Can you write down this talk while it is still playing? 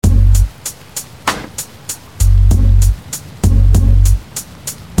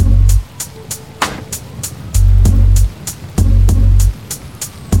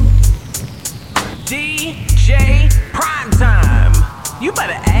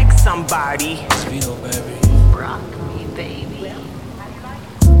X somebody. Speedo, baby. Rock me, baby.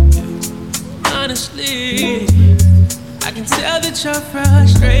 Honestly, I can tell that you're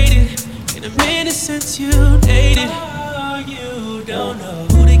frustrated. In a minute since you dated. Oh, you don't know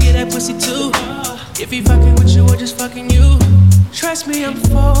who to get that pussy to. If he fucking with you or just fucking you. Trust me, I'm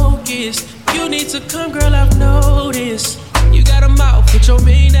focused. You need to come, girl, I've noticed. You got a mouth with your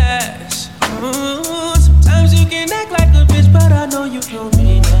mean ass. Sometimes you can act like a bitch, but I know you don't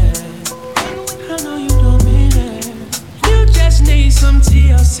mean that. I know you don't mean that. You just need some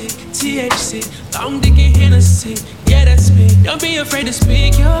TLC, THC, long dick and Hennessy. Yeah, that's me. Don't be afraid to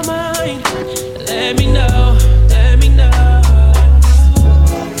speak your mind. Let me know, let me know.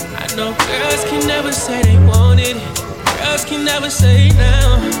 I know girls can never say they want it. Girls can never say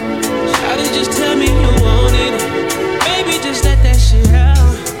now. Shawty, just tell me you want it. Baby, just let that shit out.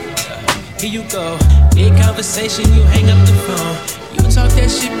 Here you go. Big conversation, you hang up the phone. You talk that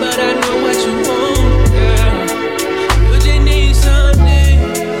shit, but I know what you want, girl. You just need something.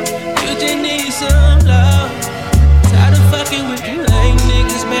 You just need some love. Tired of fucking with you lame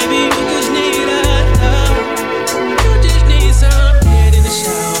niggas, baby. You just need a love. You just need some head in the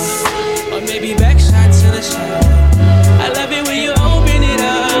shower, or maybe back shots in the shower. I love it when you open it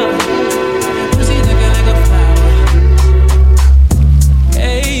up. Pussy looking like a flower.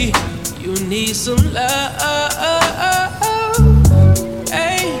 Hey, you need some love.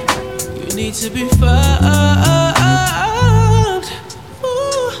 Hey, you need to be fucked.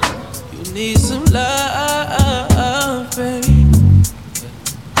 Ooh, you need some love, baby.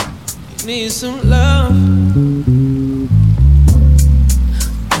 You need some love.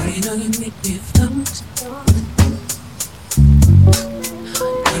 Boy, you know you make me float.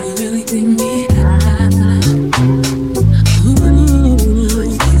 You really bring me high. Ooh,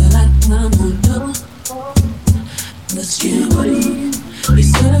 feel like I'm on dope. Let's get money. We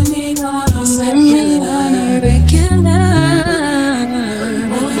serve me on a regular.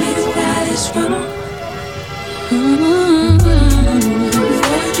 What is that is wrong?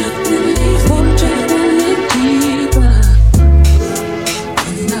 Fortunately deeper.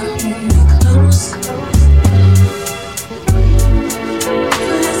 And now hold me close.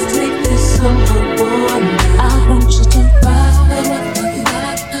 Let's take this summer one. I want you to ride.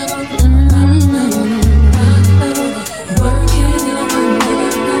 Working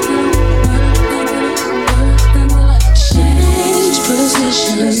change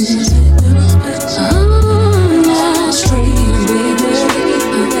positions. Oh, now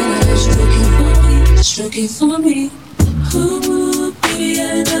stroke it for me. Ooh, baby, I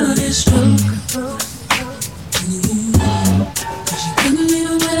know this stroke.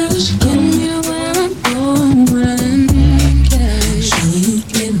 She getting me where I'm going. Show you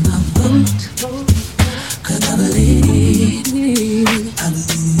in my boat. 'Cause I believe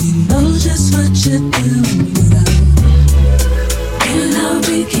you know just what you're doing. And now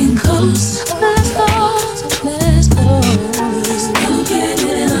we can coast. Let's go. Don't get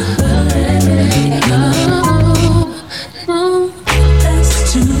in a hurry. No, that's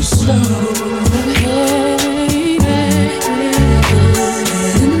too slow.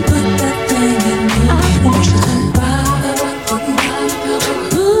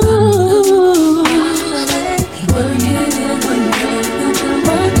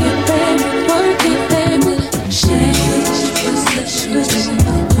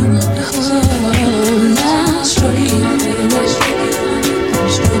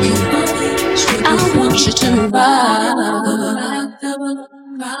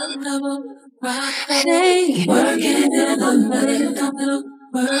 Hey, working in the middle,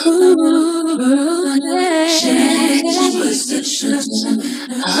 change positions.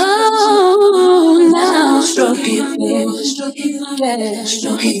 Oh, now stroke it, baby, stroke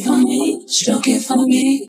it for me, stroke it for me.